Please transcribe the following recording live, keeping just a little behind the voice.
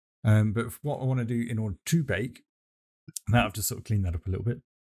But what I want to do in order to bake, now I've just sort of cleaned that up a little bit,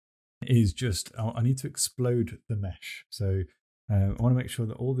 is just I need to explode the mesh. So I want to make sure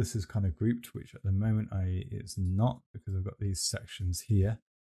that all this is kind of grouped, which at the moment it's not, because I've got these sections here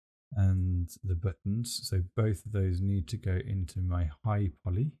and the buttons. So both of those need to go into my high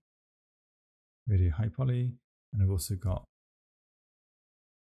poly, radio high poly, and I've also got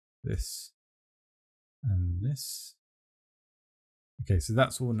this and this. Okay, so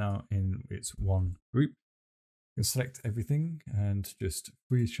that's all now in its one group. You can select everything and just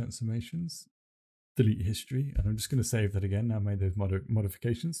freeze transformations, delete history, and I'm just going to save that again. Now I made those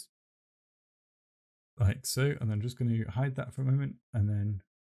modifications like so, and I'm just going to hide that for a moment, and then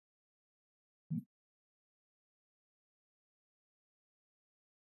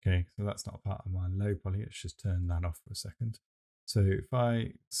okay, so that's not part of my low poly. Let's just turn that off for a second. So if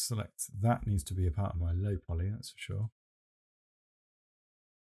I select that, needs to be a part of my low poly, that's for sure.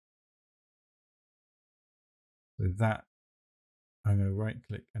 So that, I'm going to right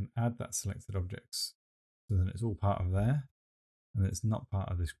click and add that selected objects. So then it's all part of there, and it's not part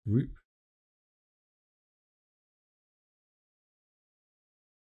of this group.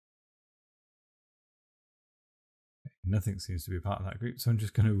 Nothing seems to be part of that group, so I'm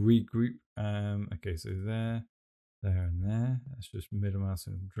just going to regroup. Okay, so there, and there. Let's just middle mouse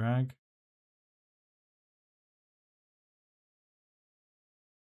and drag.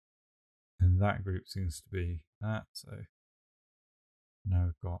 And that group seems to be that. So now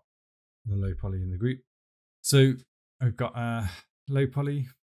we've got the low poly in the group. So I've got a low poly.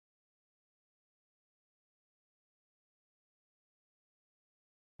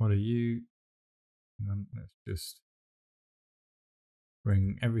 What are you? And let's just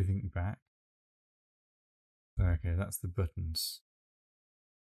bring everything back. Okay, that's the buttons.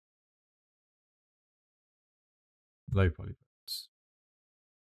 Low poly buttons.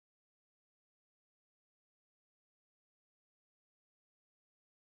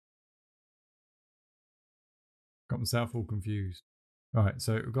 Got myself all confused. All right,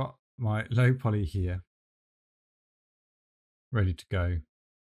 so we've got my low poly here, ready to go.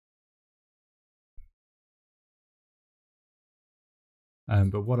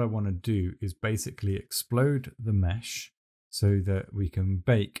 But what I want to do is basically explode the mesh so that we can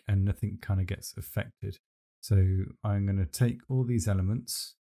bake and nothing kind of gets affected. So I'm going to take all these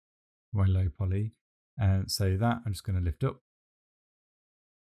elements, my low poly, and say that I'm just going to lift up.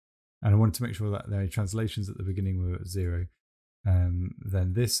 And I wanted to make sure that the translations at the beginning were at 0.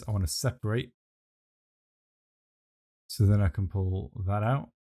 Then this I want to separate. So then I can pull that out,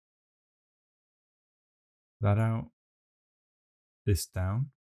 this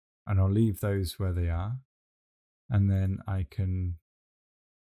down, and I'll leave those where they are. And then I can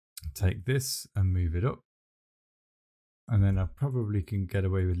take this and move it up. And then I probably can get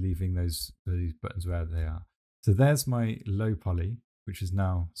away with leaving these buttons where they are. So there's my low poly, which is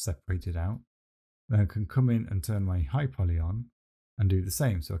now separated out. Then I can come in and turn my high poly on and do the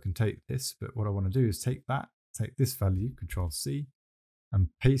same. So I can take this, but what I want to do is take this value, Control C, and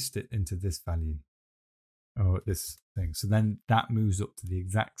paste it into this value, or this thing. So then that moves up to the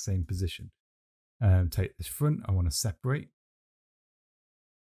exact same position. Take this front, I want to separate.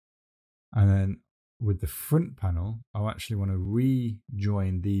 And then with the front panel, I actually want to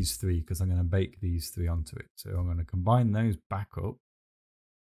rejoin these three because I'm going to bake these three onto it. So I'm going to combine those back up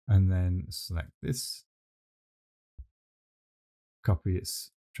and then select this, copy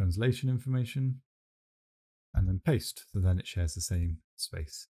its translation information, and then paste. So then it shares the same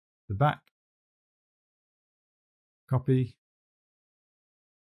space. The back, copy,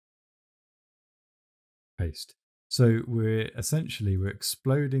 paste. So we're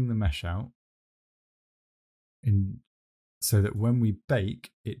exploding the mesh out so that when we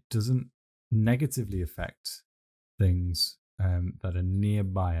bake, it doesn't negatively affect things that are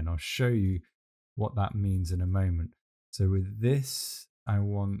nearby. And I'll show you what that means in a moment. So with this, I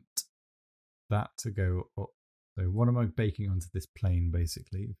want that to go up. So what am I baking onto this plane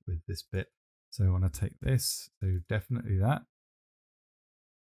basically with this bit? So I want to take this, so definitely that.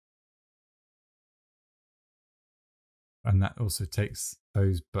 And that also takes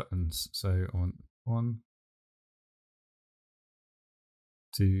those buttons. So I want 1,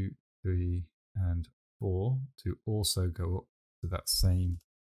 2, 3, and 4 to also go up to that same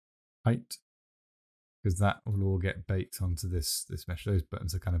height, because that will all get baked onto this mesh. Those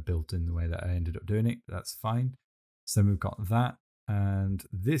buttons are kind of built in the way that I ended up doing it. That's fine. So we've got that, and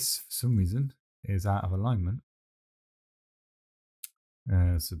this for some reason is out of alignment.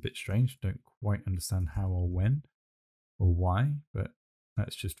 It's a bit strange. Don't quite understand how or when or why, but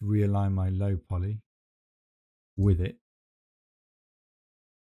let's just realign my low poly with it.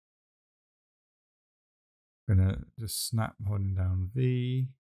 Gonna just snap holding down V.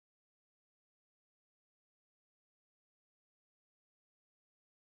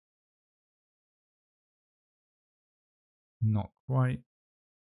 Not quite.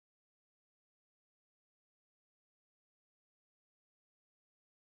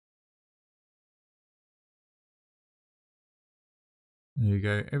 There you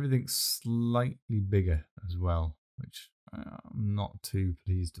go. Everything's slightly bigger as well, which I'm not too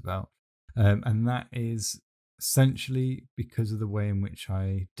pleased about. And that is essentially because of the way in which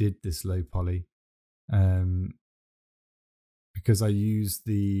I did this low poly. Because I use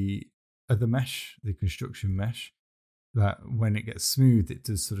the mesh, the construction mesh, that when it gets smooth, it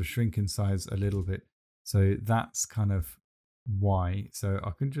does sort of shrink in size a little bit. So that's kind of why. So I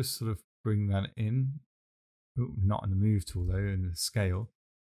can just sort of bring that in. Ooh, not in the move tool though, in the scale,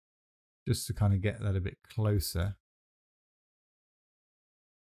 just to kind of get that a bit closer.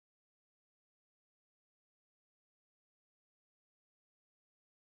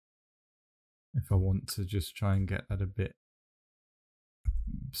 If I want to just try and get that a bit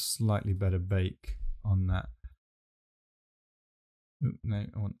slightly better bake on that. Ooh, no,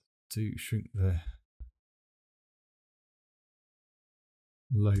 I want to shrink the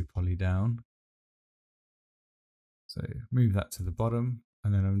low poly down. So move that to the bottom,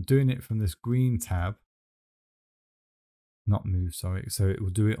 and then I'm doing it from this green tab. Not move, sorry. So it will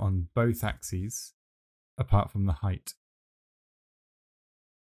do it on both axes, apart from the height.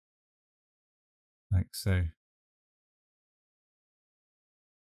 Like so.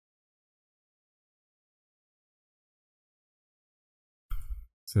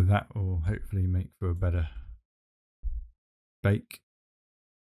 So that will hopefully make for a better bake.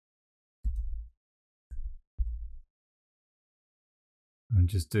 I'm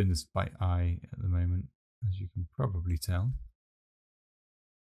just doing this by eye at the moment, as you can probably tell.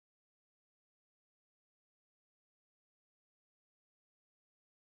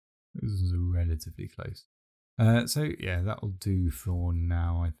 This is relatively close. So yeah, that'll do for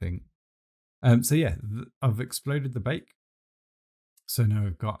now, I think. So yeah, I've exploded the bake. So now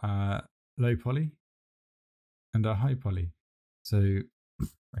we've got our low poly and our high poly. So,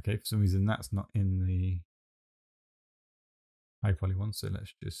 okay, for some reason that's not in the high poly one. So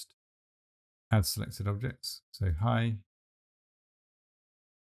let's just add selected objects. So high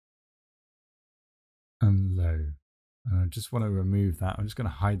and low. And I just want to remove that. I'm just going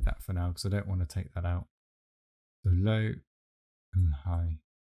to hide that for now because I don't want to take that out. So low and high.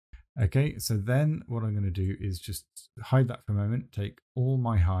 Okay, so then what I'm going to do is just hide that for a moment, take all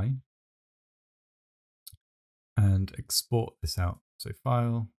my high and export this out. So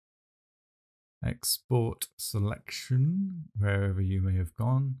file, export selection, wherever you may have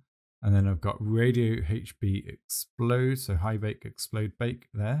gone. And then I've got radio HB explode. So high bake, explode, bake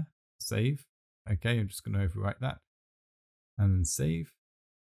there, save. Okay, I'm just going to overwrite that and then save.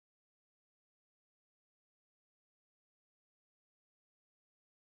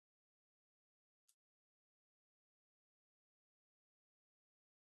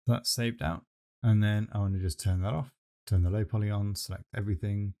 That's saved out. And then I want to just turn that off, turn the low poly on, select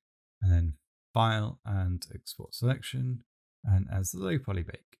everything, and then file and export selection, and as the low poly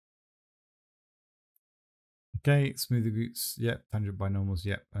bake. Okay, smoother groups, yep, tangent binomals,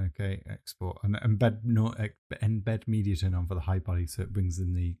 yep, okay, export, and embed media turn on for the high poly so it brings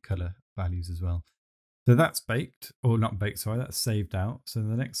in the color values as well. So that's baked, or not baked, sorry, that's saved out. So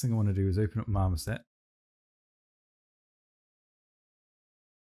the next thing I want to do is open up Marmoset.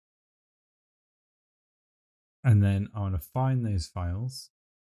 And then I want to find those files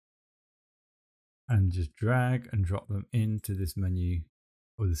and just drag and drop them into this menu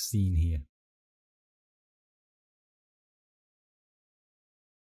or the scene here.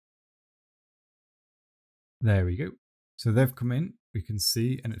 There we go. So they've come in, we can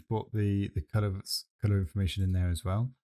see, and it's brought the color information in there as well.